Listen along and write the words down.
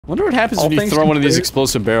Wonder what happens when you throw one of these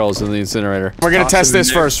explosive barrels in the incinerator. We're gonna test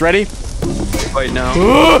this first. Ready? Wait,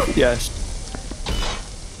 no. Yes.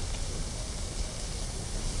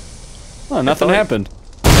 Oh, nothing happened.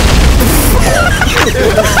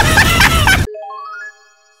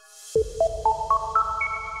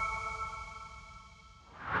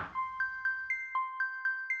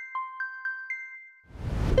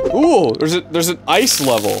 Ooh, there's an ice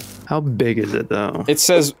level. How big is it though? It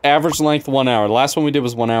says average length 1 hour. The last one we did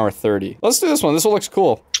was 1 hour 30. Let's do this one. This one looks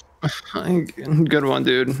cool. Good one,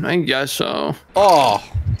 dude. I guess so. Oh.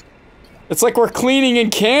 It's like we're cleaning in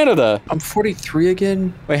Canada. I'm 43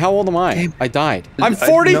 again. Wait, how old am I? Damn. I died. I'm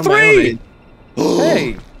 43!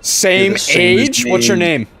 Hey. Same age? What's your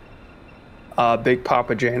name? Big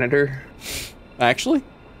Papa Janitor. Actually?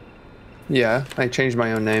 Yeah, I changed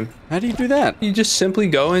my own name. How do you do that? You just simply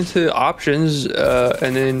go into options,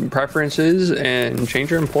 and then preferences, and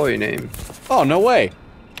change your employee name. Oh, no way.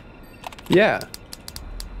 Yeah.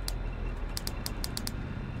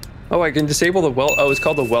 Oh, I can disable the oh, it's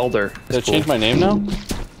called the welder. Did I change my name now?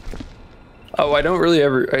 Oh, I don't really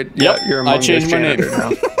ever. Yep, you're I changed my name.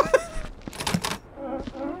 Now.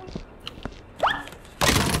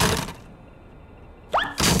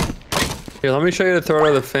 Here, let me show you to throw it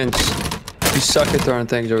over the fence. You suck at throwing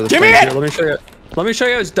things over the fence. Give me it! Here, let me show you. Let me show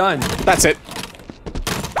you how it's done. That's it.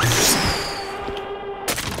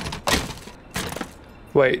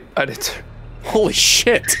 Wait, I did. Holy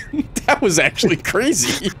shit. That was actually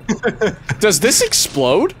crazy. Does this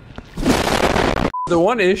explode? The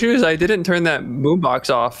one issue is I didn't turn that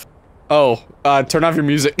boombox off. Oh, turn off your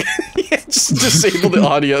music. Yeah, just disable the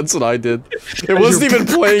audio. That's what I did. It wasn't even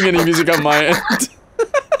playing any music on my end.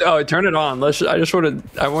 Oh, turn it on. I just want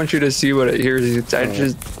to. I want you to see what it hears.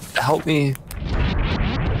 Just help me.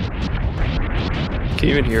 Can you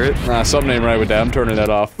even hear it? Nah, something ain't right with that. I'm turning that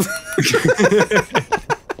off.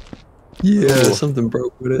 Yeah, something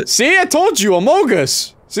broke with it. See, I told you, Among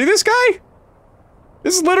Us. See this guy?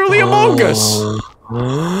 This is literally Among Us.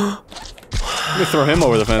 I'm gonna throw him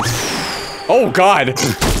over the fence. Oh God.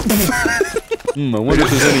 I wonder if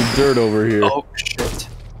there's any dirt over here. Oh shit.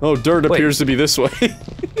 Oh, dirt appears to be this way.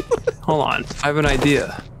 Hold on, I have an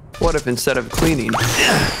idea. What if instead of cleaning? I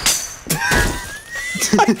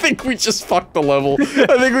think we just fucked the level.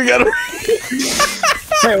 I think we gotta.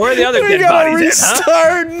 Hey, where are the other dead gotta bodies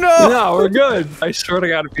restart. At, huh? No. No, we're good. I swear to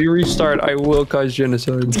God, if you restart, I will cause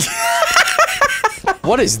genocide.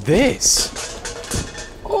 What is this?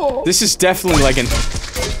 Oh. This is definitely like an.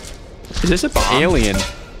 Is this a bomb? Alien.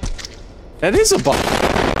 That is a bomb.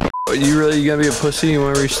 Are you really gonna be a pussy? You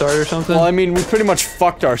want to restart or something? Well, I mean, we pretty much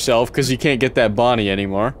fucked ourselves because you can't get that Bonnie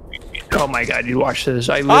anymore. Oh my God, you watch this.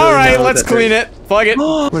 I All right, let's clean it. Fuck it.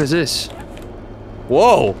 What is this?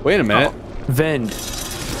 Whoa! Wait a minute. Oh, vend.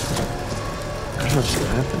 Let's see what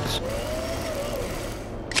happens.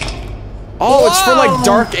 Oh, it's for like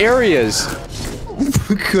dark areas.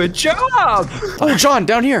 Good job. Oh, John,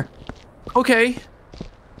 down here. Okay.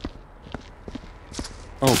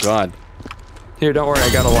 Oh God. Here, don't worry, I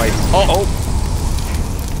got a light. Oh.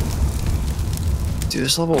 Dude,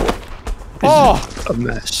 this level is a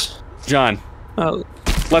mess. John, Oh,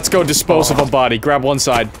 let's go dispose of a body. Grab one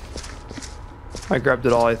side. I grabbed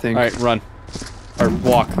it all, I think. All right, run. Or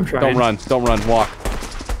walk. I'm trying. Don't run. Don't run. Walk.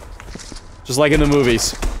 Just like in the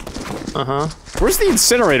movies. Uh-huh. Where's the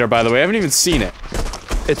incinerator, by the way? I haven't even seen it.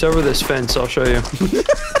 It's over this fence, I'll show you.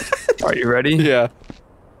 Are you ready? Yeah.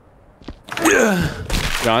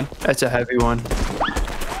 John? That's a heavy one.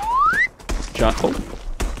 John. Oh.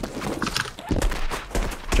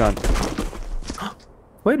 John.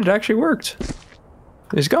 Wait, it actually worked.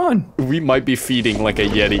 It's gone. We might be feeding like a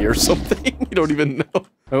Yeti or something. We don't even know.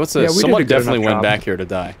 Wait, what's this? Yeah, we Someone did a good definitely enough went job. back here to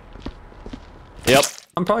die. Yep.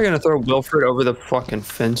 I'm probably gonna throw Wilfred over the fucking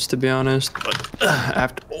fence, to be honest. But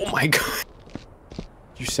after, oh my God.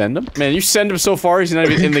 You send him? Man, you send him so far, he's not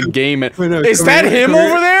even in the game. And, No, is come that here, him come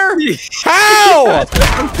here. over there? How?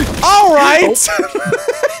 All right.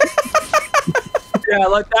 Yeah,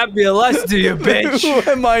 let that be a lesson to you, bitch.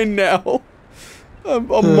 Who am I now?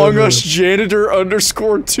 I'm Among Us Janitor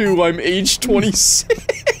 _2. I'm age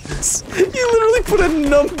 26. You literally put a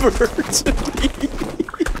number to me.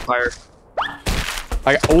 Fire.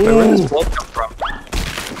 Where Where did this blood come from?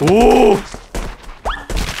 Ooh.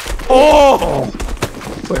 Oh.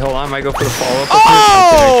 Wait, hold on. I might go for the follow-up.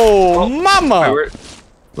 Oh, mama. Wait,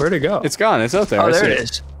 where'd it go? It's gone. It's out there. Oh, I there see it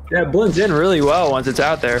is. Yeah, it blends in really well once it's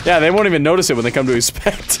out there. Yeah, they won't even notice it when they come to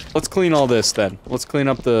inspect. Let's clean all this then. Let's clean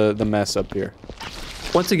up the mess up here.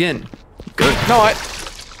 Once again, good. No,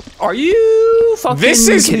 Are you fucking This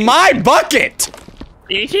is kidding? my bucket!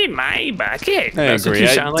 It's in my bucket. I That's what agree.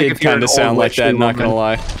 you sound I like did if you're kind an of sound old like that, witchy not gonna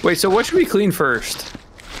woman. lie. Wait, so what should we clean first?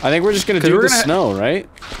 I think we're just gonna do the snow, right?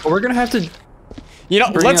 Well, we're gonna have to. You know,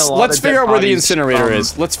 let's figure out where the incinerator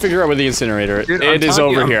is. Let's figure out where the incinerator is. It is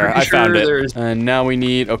over here. I found it. And now we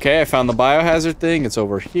need. Okay, I found the biohazard thing. It's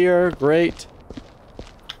over here. Great.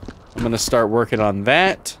 I'm gonna start working on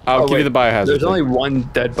that. I'll give you the biohazard. There's only one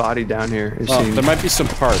dead body down here. Oh, there might be some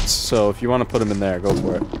parts, so if you want to put them in there, go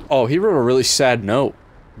for it. Oh, he wrote a really sad note.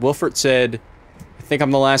 Wilfred said, I think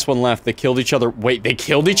I'm the last one left. They killed each other. Wait, they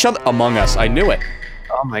killed each other? Among Us. I knew it.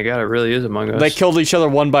 Oh my god, it really is Among Us. They killed each other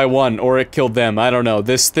one by one, or it killed them. I don't know.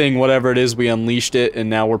 This thing, whatever it is, we unleashed it, and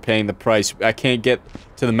now we're paying the price. I can't get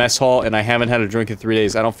to the mess hall, and I haven't had a drink in 3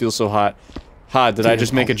 days. I don't feel so hot. Did I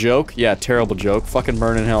just make a joke? Yeah, terrible joke. Fucking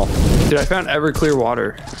burn in hell. Dude, I found Everclear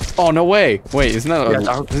water. Oh, no way. Wait, isn't that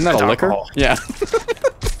a liquor? Alcohol. Yeah.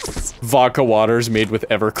 Vodka waters made with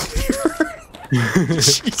Everclear.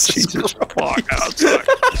 Jesus fuck.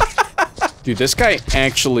 Dude, this guy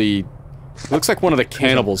actually looks like one of the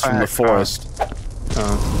cannibals from the forest.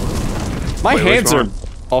 My hands are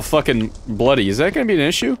all fucking bloody. Is that gonna be an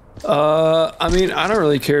issue? I mean, I don't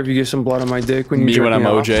really care if you get some blood on my dick when you when I'm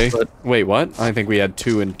OJ. But... Wait, what? I think we had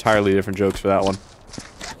two entirely different jokes for that one.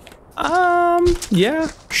 Yeah.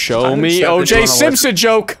 Show me OJ Simpson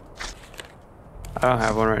joke. I don't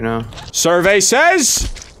have one right now. Survey says.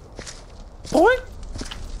 What?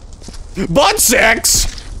 Butt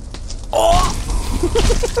sex. Oh.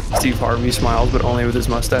 Steve Harvey smiles, but only with his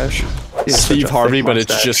mustache. Steve Harvey, but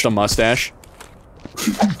it's just a mustache.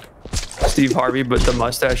 Steve Harvey, but the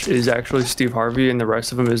mustache is actually Steve Harvey, and the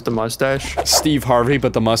rest of him is the mustache. Steve Harvey,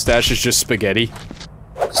 but the mustache is just spaghetti.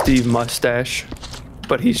 Steve Mustache,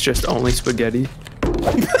 but he's just only spaghetti.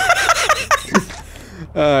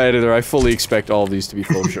 Editor, I fully expect all of these to be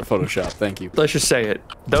Photoshopped. Thank you. Let's just say it.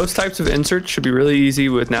 Those types of inserts should be really easy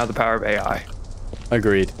with now the power of AI.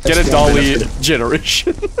 Agreed. Get a Dolly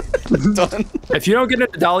generation. Done. If you don't get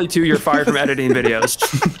into Dolly 2, you're fired from editing videos.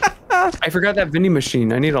 I forgot that vending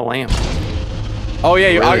machine. I need a lamp. Oh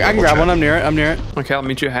yeah, I can grab one. I'm near it. I'm near it. Okay, I'll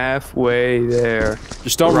meet you halfway there.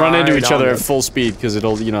 Just don't run into each other at full speed, because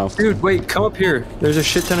it'll, you know. Dude, wait, come up here. There's a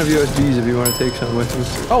shit ton of USBs if you want to take some with you.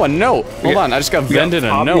 Oh, a note. Hold on, I just got vended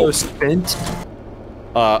a note. Spent.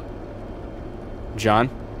 John?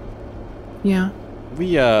 Yeah.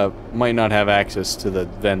 We, might not have access to the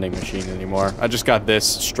vending machine anymore. I just got this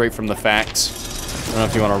straight from the facts. I don't know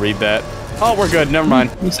if you want to read that. Oh, we're good. Never mind.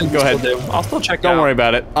 Go ahead. I'll still check. Don't worry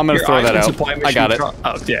about it. I'm gonna throw that out. I got it.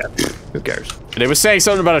 Oh yeah. Who cares? They was saying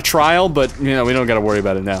something about a trial, but you know we don't got to worry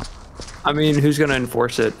about it now. I mean, who's gonna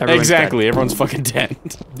enforce it? Exactly. Everyone's fucking dead.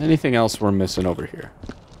 Anything else we're missing over here?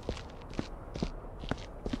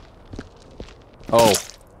 Oh,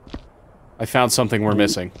 I found something we're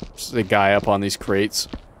missing. There's a guy up on these crates.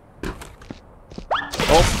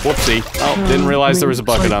 Oh, whoopsie. Oh, didn't realize there was a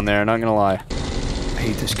bucket on there. Not gonna lie. I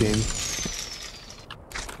hate this game.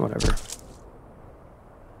 Whatever.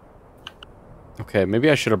 Okay, maybe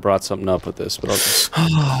I should have brought something up with this, but I'll just...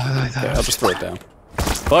 okay, I'll just throw it down.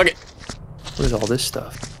 Fuck it! What is all this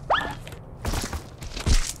stuff?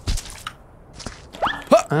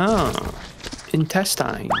 Huh. Oh.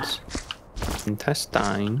 Intestines.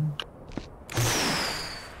 Intestine.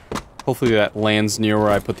 Hopefully that lands near where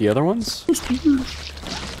I put the other ones.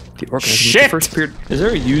 The organism Shit! First appeared. Is there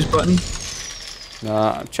a use button?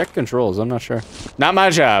 Check controls, I'm not sure. Not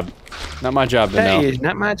my job. Not my job to know. Hey,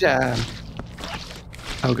 not my job.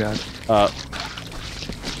 Oh god.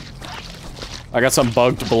 I got some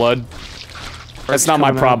bugged blood. That's not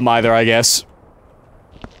my problem either, I guess.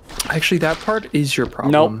 Actually, that part is your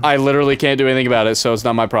problem. Nope, I literally can't do anything about it, so it's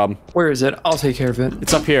not my problem. Where is it? I'll take care of it.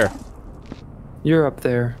 It's up here. You're up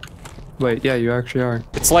there. Wait, yeah, you actually are.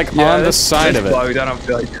 It's like on the side of it. Bugged. I don't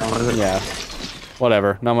feel like telling it. Yeah.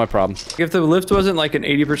 Whatever, not my problem. If the lift wasn't like an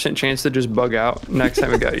 80% chance to just bug out next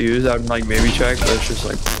time it got used, I would like maybe check, but it's just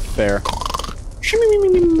like... Fair.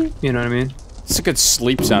 You know what I mean? It's a good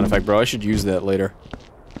sleep sound effect, bro. I should use that later.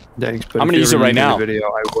 Thanks, but I'm gonna use it right now. Video,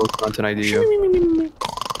 I will content ID you.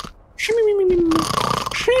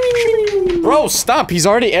 Bro, stop. He's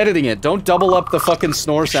already editing it. Don't double up the fucking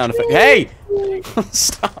snore sound effect. Hey!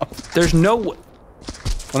 Stop. There's no... What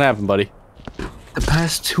happened, buddy? The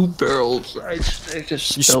past 2 barrels, I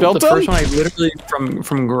just you spilled. The first one, I literally,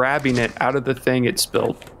 from grabbing it out of the thing, it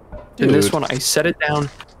spilled. Dude. And this one, I set it down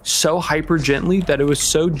so hyper gently that it was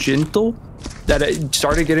so gentle that it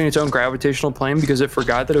started getting its own gravitational plane because it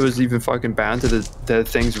forgot that it was even fucking bound to the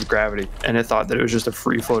things of gravity, and it thought that it was just a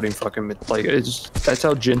free floating fucking like that's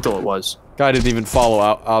how gentle it was. Guy didn't even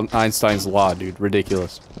follow Einstein's law, dude.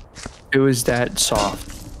 Ridiculous. It was that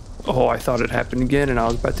soft. Oh, I thought it happened again, and I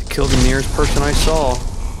was about to kill the nearest person I saw.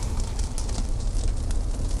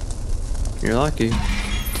 You're lucky.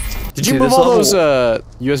 Did you move all those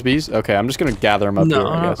USBs? Okay, I'm just gonna gather them up here, I No,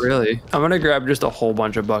 guess. not really. I'm gonna grab just a whole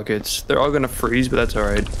bunch of buckets. They're all gonna freeze, but that's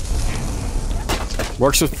alright.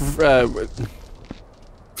 Works with...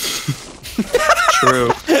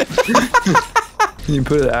 True. You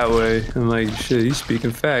put it that way. I'm like, shit, he's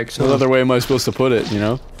speaking facts. What other way am I supposed to put it, you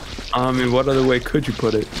know? I mean, what other way could you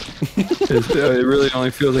put it? It really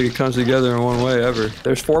only feels like it comes together in one way ever.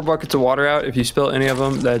 There's 4 buckets of water out. If you spill any of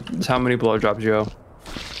them, that's how many blowjobs you owe.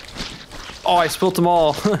 Oh, I spilt them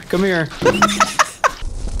all. Come here.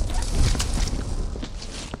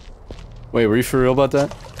 Wait, were you for real about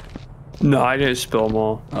that? No, I didn't spill them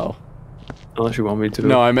all. Oh. Unless you want me to.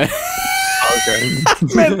 No, I meant... Okay. I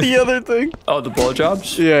meant the other thing. Oh, the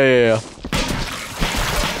blowjobs? Yeah.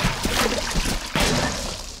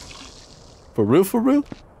 For real, for real?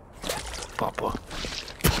 Papa.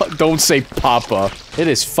 Don't say Papa. It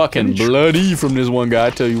is fucking bloody from this one guy, I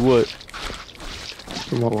tell you what.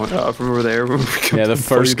 From what one? From over there? Yeah, the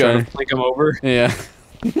first guy. Flank him over? Yeah.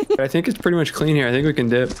 I think it's pretty much clean here. I think we can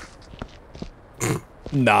dip.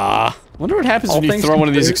 Nah. Wonder what happens when you throw one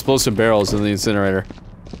of these explosive barrels in the incinerator.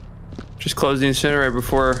 Just close the incinerator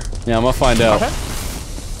before... Yeah, I'm gonna find out.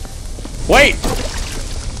 Wait!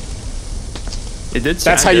 It did.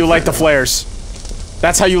 That's how you light the flares.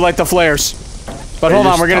 That's how you light the flares. But hold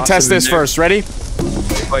on, we're gonna test this first. Ready?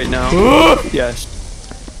 Wait, no. Yes.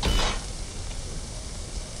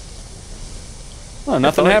 Oh,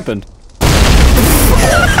 nothing happened.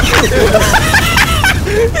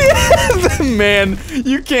 Man,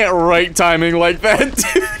 you can't write timing like that,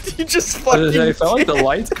 dude. You just fucking... I felt like the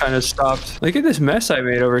lights kind of stopped. Look at this mess I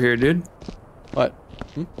made over here, dude. What?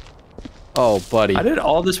 Oh, buddy. I did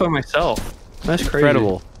all this by myself. That's crazy.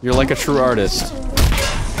 Incredible. You're like a true artist.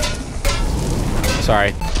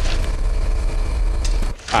 Sorry.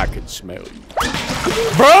 I can smell you.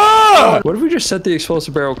 Bro! What if we just set the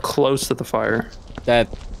explosive barrel close to the fire? That...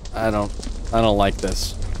 I don't like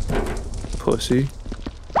this. Pussy.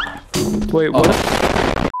 Wait, what?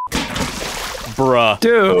 Bruh.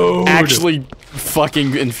 Dude! Actually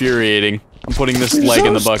fucking infuriating. I'm putting this leg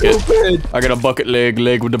in the bucket. Stupid. I got a bucket leg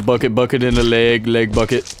with the bucket in the leg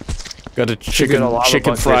bucket. Got a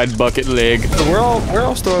chicken fried bucket leg. We're all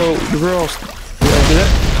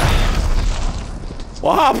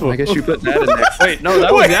What happened? I guess you put that in there. Wait, no,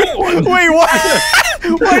 that was that one. Wait, what?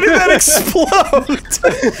 Why did that explode?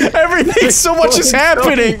 Everything, so much is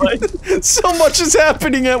happening. So much is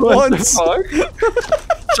happening at once.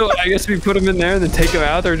 So I guess we put them in there and then take them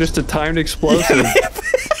out. They're just a timed explosive.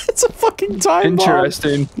 It's a fucking time bomb.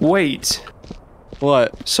 Interesting. Wait.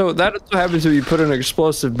 What? So that's what happens if you put an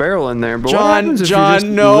explosive barrel in there. But John,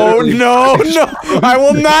 no. I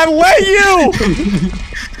will not let you.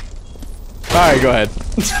 All right, go ahead.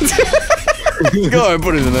 Go ahead,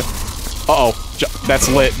 put it in there. Uh-oh. That's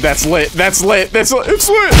lit. It's lit.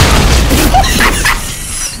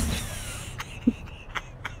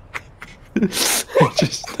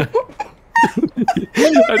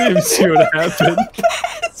 I didn't even see what happened.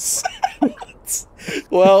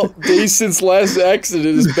 Well, days since last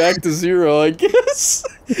accident is back to 0, I guess.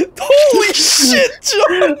 Holy shit,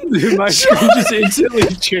 John! Dude, my screen just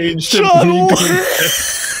instantly changed. John,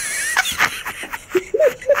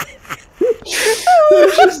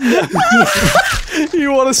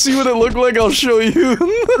 you want to see what it looked like? I'll show you.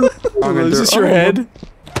 Is this your head?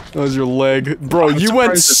 That was your leg. Bro, you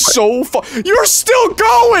went so far. You're still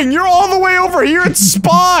going! You're all the way over here at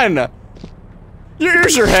spawn!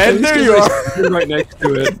 Here's your head. There you are. Right next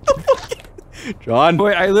to it. John.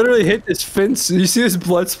 Wait, I literally hit this fence. You see this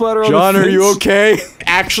blood splatter on John, the fence? are you okay?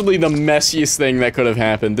 Actually, the messiest thing that could have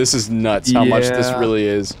happened. This is nuts how much this really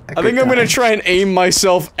is. I think I'm gonna try and aim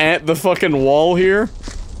myself at the fucking wall here.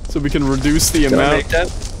 So we can reduce the amount.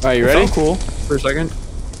 Alright, you ready? Felt cool for a second.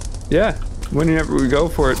 Yeah. Whenever we go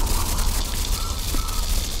for it.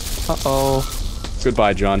 Uh-oh.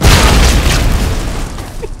 Goodbye, John.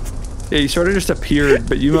 Yeah, you sort of just appeared,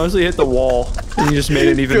 but you mostly hit the wall. And you just made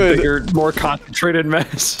an even bigger, more concentrated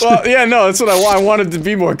mess. Well, yeah, no, that's what I wanted to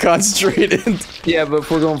be more concentrated. Yeah, but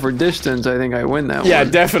if we're going for distance, I think I win that one. Yeah,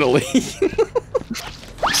 definitely.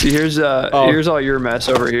 See, here's all your mess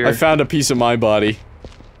over here. I found a piece of my body.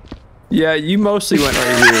 Yeah, you mostly went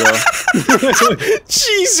right here, though.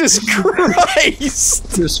 Jesus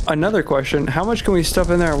Christ! Just another question. How much can we stuff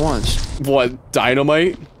in there at once? What,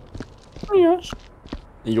 dynamite? Yes.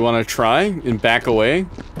 You want to try and back away?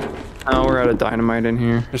 Oh, we're out of dynamite in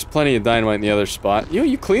here. There's plenty of dynamite in the other spot.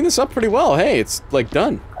 You clean this up pretty well. Hey, it's like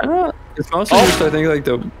done. It's mostly just, I think, like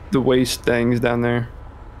the waste things down there.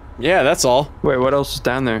 Yeah, that's all. Wait, what else is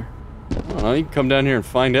down there? I don't know, you can come down here and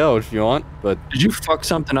find out if you want, but... Did you fuck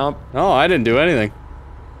something up? No, I didn't do anything.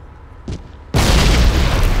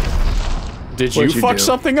 Did you fuck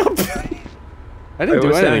something up? I didn't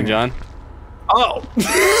do anything, John. Oh!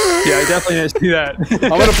 Yeah, I definitely didn't see that.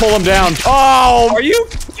 I'm gonna pull him down. Oh! Are you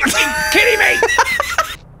fucking kidding me?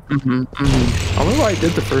 I wonder what I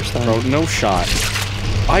did the first time. Bro, no shot.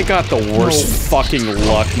 I got the worst fucking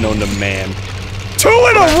luck known to man. 2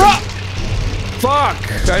 in a row!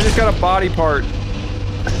 Fuck! I just got a body part.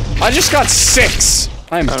 I just got 6!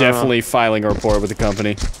 I'm definitely filing a report with the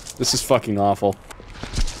company. This is fucking awful.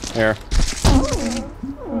 Here.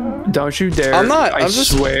 Don't you dare. I'm not. I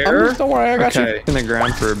swear. Don't worry, I got you. In the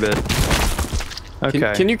ground for a bit.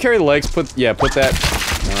 Okay. Can you carry the legs? Put that.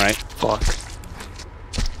 Alright. Fuck.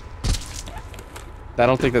 I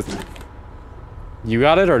don't think that's... You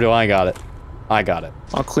got it, or do I got it? I got it.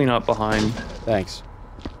 I'll clean up behind. Thanks.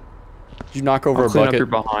 Did you knock over a clean bucket? Up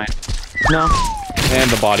your behind. No. And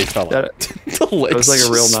the body fell out. The legs it was like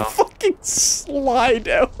a real no. fucking slide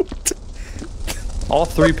out. All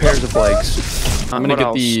 3 pairs of legs. I'm gonna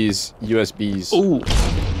get these USBs. Ooh.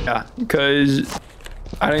 Yeah, because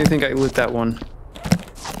I don't even think I lit that one.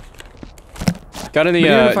 Got any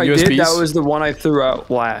even if I USBs? did, that was the one I threw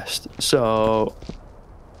out last. So,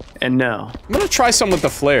 and no. I'm gonna try some with the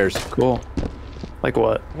flares. Cool. Like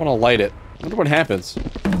what? I wanna light it. I wonder what happens.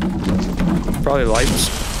 Probably lights.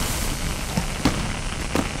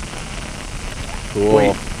 Cool.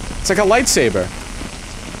 Wait. It's like a lightsaber.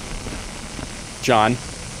 John.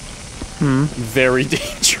 Very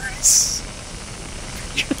dangerous.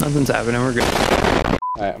 Nothing's happening, we're good.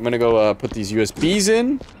 Alright, I'm gonna go put these USBs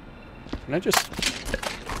in. Can I just...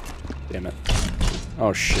 Damn it.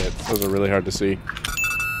 Oh shit, those are really hard to see.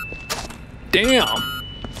 Damn!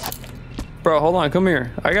 Bro, hold on, come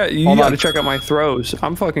here. You gotta check out my throws.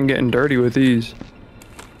 I'm fucking getting dirty with these.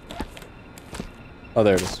 Oh,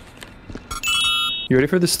 there it is. You ready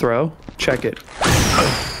for this throw? Check it.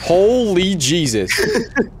 Holy Jesus.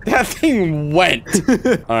 That thing went.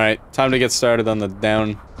 Alright, time to get started on the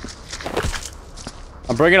down.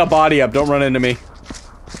 I'm bringing a body up, don't run into me.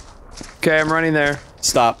 Okay, I'm running there.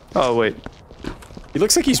 Stop. Oh, wait. He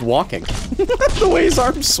looks like he's walking. The way his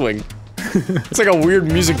arms swing. It's like a weird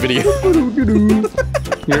music video.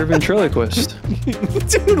 You're a ventriloquist.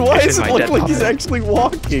 Dude, why does it look like he's actually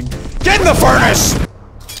walking? Get in the furnace!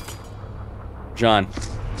 John.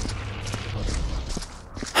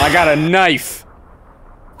 I got a knife.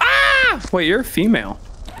 Ah! Wait, you're a female.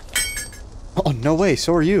 Oh, no way,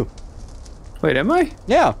 so are you. Wait, am I?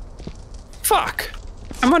 Yeah. Fuck.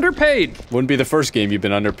 I'm underpaid. Wouldn't be the first game you've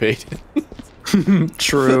been underpaid.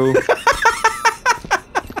 True.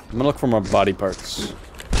 I'm gonna look for more body parts.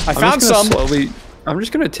 I found some. I'm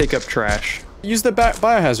just gonna take up trash. Use the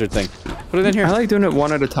biohazard thing. Put it in here. I like doing it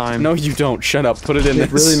one at a time. No, you don't. Shut up. Put it in.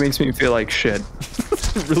 It really makes me feel like shit.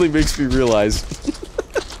 It really makes me realize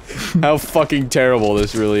how fucking terrible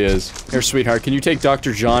this really is. Here, sweetheart, can you take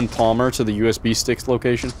Dr. John Palmer to the USB sticks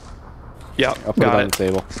location? Yeah, I'll put it on the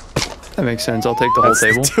table. That makes sense. I'll take the whole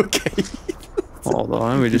table. Okay. Hold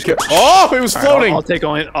on, we just get. Oh, it was floating. I'll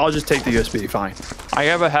just take the USB. Fine. I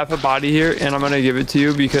have a half a body here, and I'm gonna give it to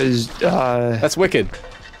you because. That's wicked.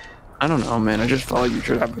 I don't know, man. I just felt like you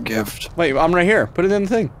should have a gift. Wait, I'm right here. Put it in the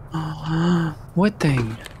thing. What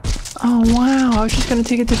thing? Oh wow! I was just gonna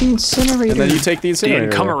take it to the incinerator. And then you take the incinerator.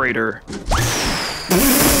 The incinerator.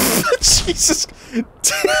 Jesus. He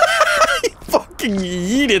fucking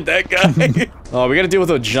yeeted that guy. Oh, we gotta deal with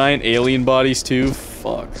those giant alien bodies too.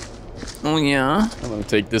 Fuck. Oh yeah. I'm gonna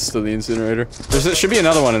take this to the incinerator. There should be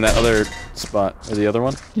another one in that other spot. Or the other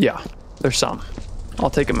one? Yeah, there's some. I'll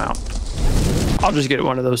take them out. I'll just get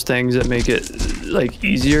one of those things that make it like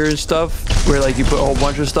easier and stuff, where like you put a whole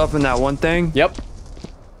bunch of stuff in that one thing. Yep.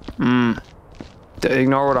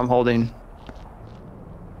 Ignore what I'm holding.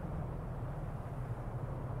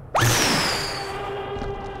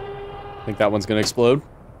 Think that one's gonna explode?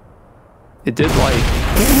 It did light.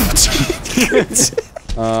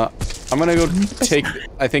 I'm gonna go take,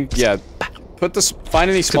 I think, yeah.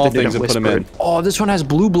 Find any small things and put them in. Oh, this one has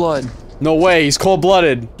blue blood. No way, he's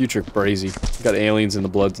cold-blooded. You trick brazy. Got aliens in the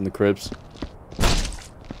Bloods and the Crips.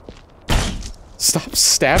 Stop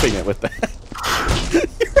stabbing it with that. You're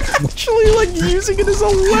actually, like, using it as a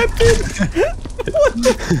weapon. What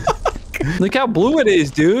the fuck? Look how blue it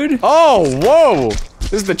is, dude. Oh, whoa.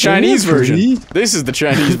 This is the Chinese version. This is the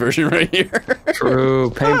Chinese version right here.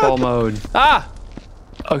 True, paintball mode. Ah!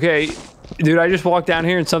 Okay, dude, I just walked down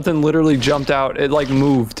here and something literally jumped out. It, like,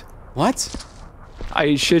 moved. What?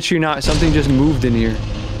 I shit you not, something just moved in here.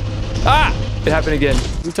 Ah! It happened again.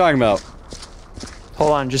 What are you talking about?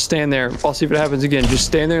 Hold on, just stand there. I'll see if it happens again. Just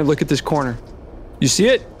stand there and look at this corner. You see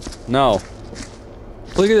it? No.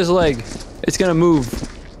 Look at this leg. It's gonna move.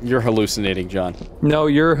 You're hallucinating, John. No,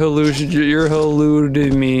 you're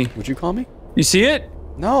hallucinating me. Would you call me? You see it?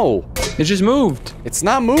 No. It just moved. It's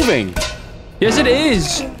not moving. Yes, it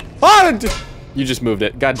is. Ah! You just moved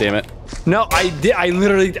it. God damn it. No, I did. I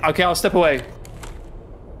literally. Okay, I'll step away.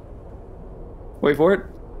 Wait for it.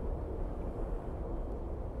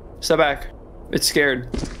 Step back. It's scared.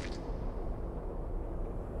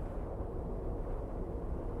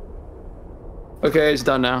 Okay, it's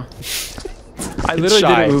done now. I literally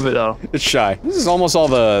didn't move it though. It's shy. This is almost all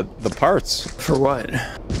the parts. For what?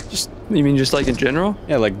 Just You mean just like in general?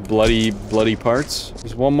 yeah, like bloody parts.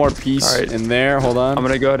 There's one more piece in there. Hold on. I'm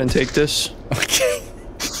gonna go ahead and take this. Okay.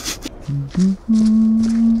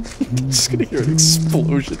 Just gonna hear an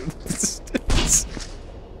explosion in the distance.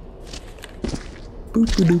 Boop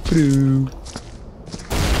 -a -doop -a -doo.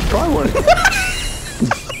 Probably one.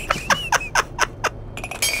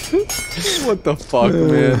 What the fuck,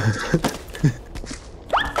 man?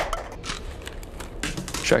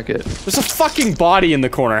 Check it. There's a fucking body in the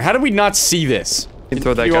corner. How did we not see this? You can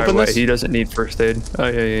throw that you guy open away. this? He doesn't need first aid. Oh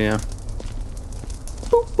yeah.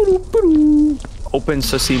 Boop -a -doop -a -doo. Open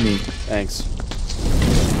sashimi. Thanks.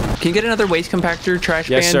 Can you get another waste compactor trash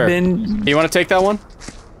Yes, can sir. bin? You want to take that one?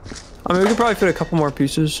 I mean, we could probably fit a couple more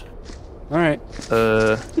pieces. All right.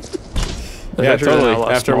 Yeah, totally.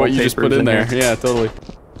 After what you just put in there. Yeah, totally.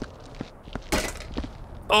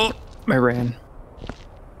 Oh, I ran.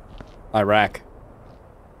 Iraq.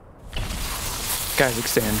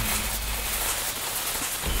 Kazakhstan.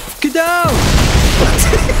 Get down!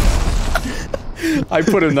 I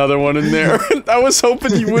put another one in there. I was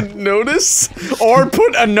hoping you wouldn't notice. Or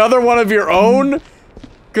put another one of your own.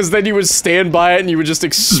 Because then you would stand by it and you would just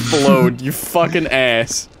explode, you fucking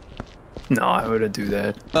ass. No, I wouldn't do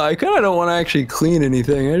that. I kind of don't want to actually clean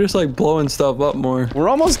anything. I just like blowing stuff up more. We're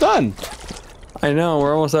almost done. I know,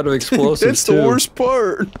 we're almost out of explosives. That's the worst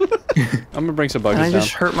part. I'm gonna bring some buckets I down.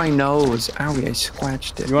 just hurt my nose. Owie, I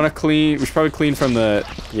scratched it. You wanna clean? We should probably clean from the...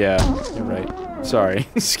 Yeah, you're right. Sorry.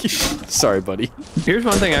 Sorry, buddy. Here's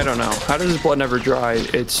one thing I don't know. How does this blood never dry?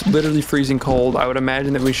 It's literally freezing cold. I would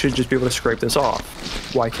imagine that we should just be able to scrape this off.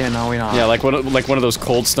 Why can't we not? Yeah, like one of those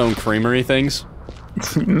Cold Stone Creamery things.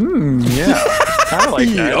 Yeah. Kind of like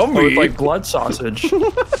that. Yummy. With like blood sausage.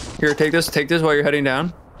 Here, take this while you're heading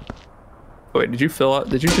down. Wait, did you fill up?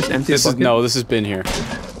 Did you just empty This the is bucket? no, this has been here.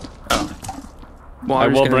 Well, I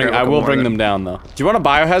will bring them down though. Do you want a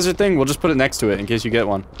biohazard thing? We'll just put it next to it in case you get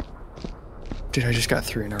one. Dude, I just got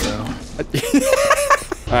 3 in a row.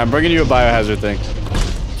 Alright, I'm bringing you a biohazard thing.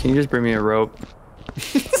 Can you just bring me a rope?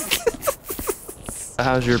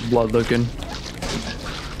 How's your blood looking?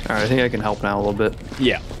 Alright, I think I can help now a little bit.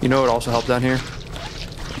 Yeah. You know what also helped down here?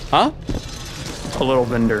 Huh? A little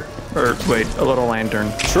vendor. Or, wait, a little lantern.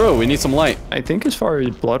 True, we need some light. I think as far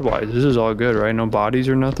as blood-wise, this is all good, right? No bodies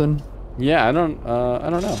or nothing? Yeah, I don't know.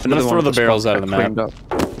 I'm gonna throw the barrels out of the map.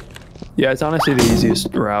 Yeah, it's honestly the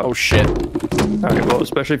easiest route. Oh shit. Okay, well,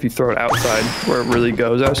 especially if you throw it outside, where it really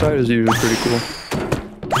goes outside is usually pretty cool.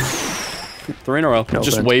 3 in a row. No,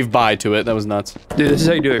 just Ben. wave by to it. That was nuts. Dude, this is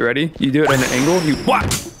how you do it. Ready? You do it at an angle. You what?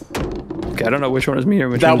 Okay, I don't know which one is me or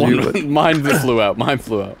which That one's one, you. But mine flew out. Mine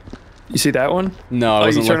flew out. you see that one? No, I Oh, you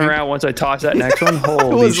wasn't turn looking. around once I toss that next one.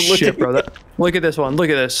 Holy wasn't shit, looking. bro! Look at this one. Look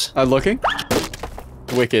at this. Looking?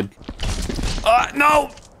 Wicked. No.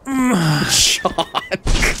 Sean,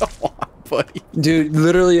 come on, buddy. Dude,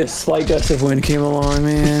 literally a slight gust of wind came along,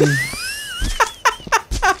 man.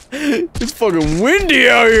 It's fucking windy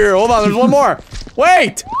out here. Hold on, there's one more.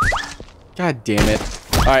 Wait! God damn it.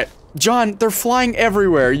 Alright, John, they're flying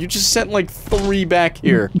everywhere. You just sent like 3 back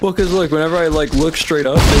here. Well, cause look, whenever I like look straight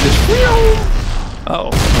up, they just. Oh,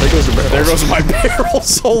 there goes the barrels. There goes my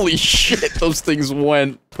barrels. Holy shit, those things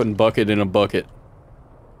went. Putting bucket in a bucket.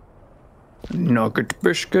 Nugget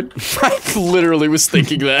biscuit. I literally was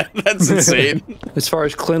thinking that. That's insane. As far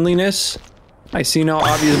as cleanliness, I see no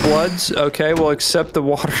obvious bloods. Okay, well, except the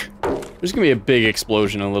water. There's gonna be a big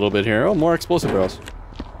explosion in a little bit here. Oh, more explosive barrels.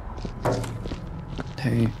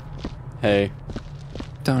 Hey, Hey.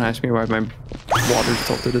 don't ask me why my water's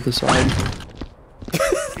tilted to the side.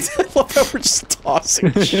 I love how we're just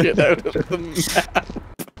tossing shit out of the map.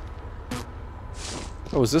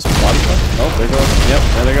 Oh, is this water? Oh, there goes. Yep,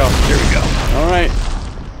 there they go. Here we go. Alright.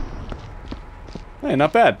 Hey,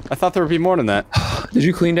 not bad. I thought there would be more than that. Did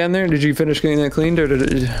you clean down there? Did you finish getting that cleaned, or did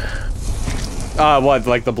it? What,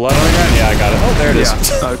 like the blood on the ground? Yeah, I got it. Oh, there it is.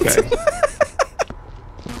 Yeah. Okay.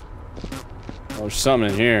 Oh, there's something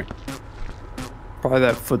in here. Probably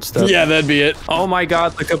that footstep. Yeah, that'd be it. Oh my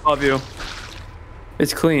God! Look above you.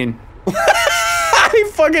 It's clean.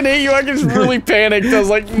 I fucking hate you. I just really panicked. I was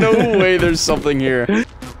like, no way there's something here.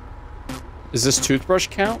 Does this toothbrush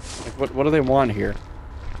count? Like, what do they want here?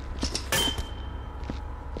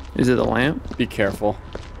 Is it a lamp? Be careful.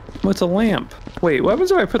 What's a lamp? Wait, what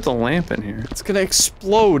happens if I put the lamp in here? It's gonna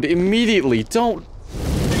explode immediately. Don't.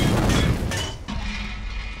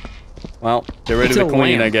 Well, get ready to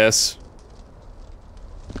clean, lamp. I guess.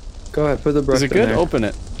 Go ahead, put the brush Is it in good? there. Open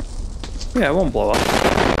it. Yeah, it won't blow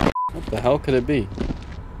up. What the hell could it be?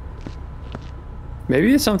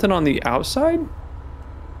 Maybe it's something on the outside?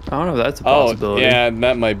 I don't know if that's a possibility. Oh, yeah,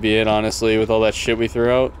 that might be it, honestly, with all that shit we threw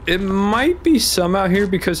out. It might be some out here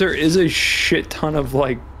because there is a shit ton of,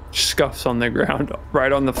 like, scuffs on the ground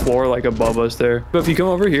right on the floor, like, above us there. But if you come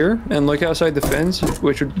over here and look outside the fence,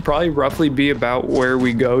 which would probably roughly be about where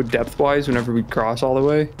we go depth-wise whenever we cross all the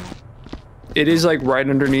way, it is, like, right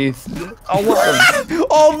underneath a lot of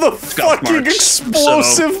all the fucking marks,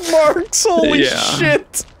 explosive marks! Holy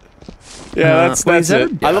shit! Yeah, that's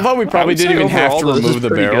it. I love how we probably didn't even have to remove the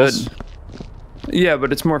barrels. Good. Yeah,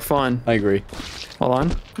 but it's more fun. I agree. Hold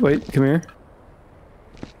on. Wait, come here.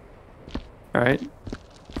 Alright.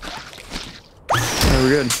 Oh,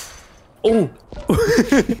 we're good. Oh!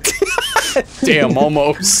 Damn,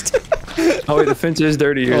 almost. Oh wait, the fence is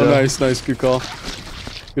dirty here. Oh, though. nice, nice, good call.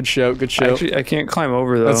 Good shout, good shout. Actually, I can't climb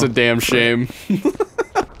over though. That's a damn shame.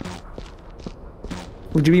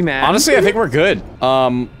 Would you be mad? Honestly, I think we're good.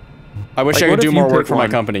 I wish I could do more work for my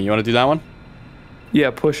company. You want to do that one?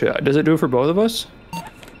 Yeah, push it. Does it do it for both of us?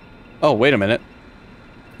 Oh, wait a minute.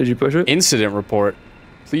 Did you push it? Incident report.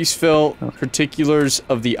 Please fill particulars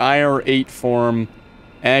of the IR8 form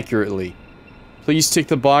accurately. Please tick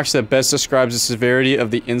the box that best describes the severity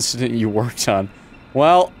of the incident you worked on.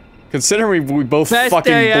 Well, considering we both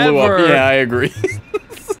fucking blew up. Yeah, I agree.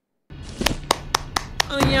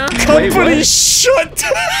 Oh yeah. Company shut.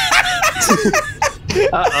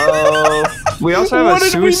 Uh-oh. We also have a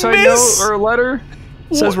suicide note or a letter.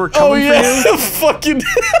 It says we're coming for you. Fucking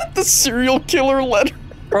the serial killer letter.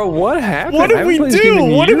 Bro, what happened? What did we do?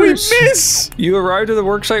 What did we miss? You arrived at the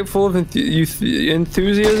worksite full of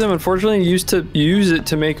enthusiasm. Unfortunately, you used to use it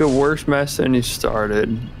to make a worse mess than you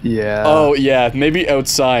started. Yeah. Oh, yeah. Maybe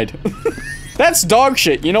outside. That's dog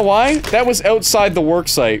shit. You know why? That was outside the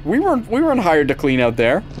worksite. We weren't hired to clean out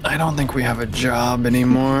there. I don't think we have a job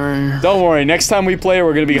anymore. Don't worry. Next time we play,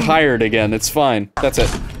 we're gonna be hired again. It's fine. That's it.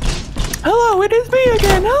 Hello, it is me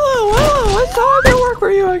again. Hello. It's time to work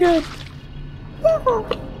for you again.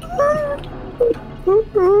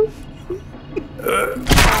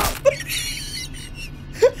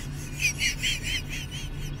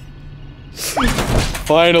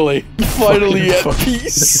 Finally at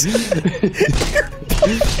peace.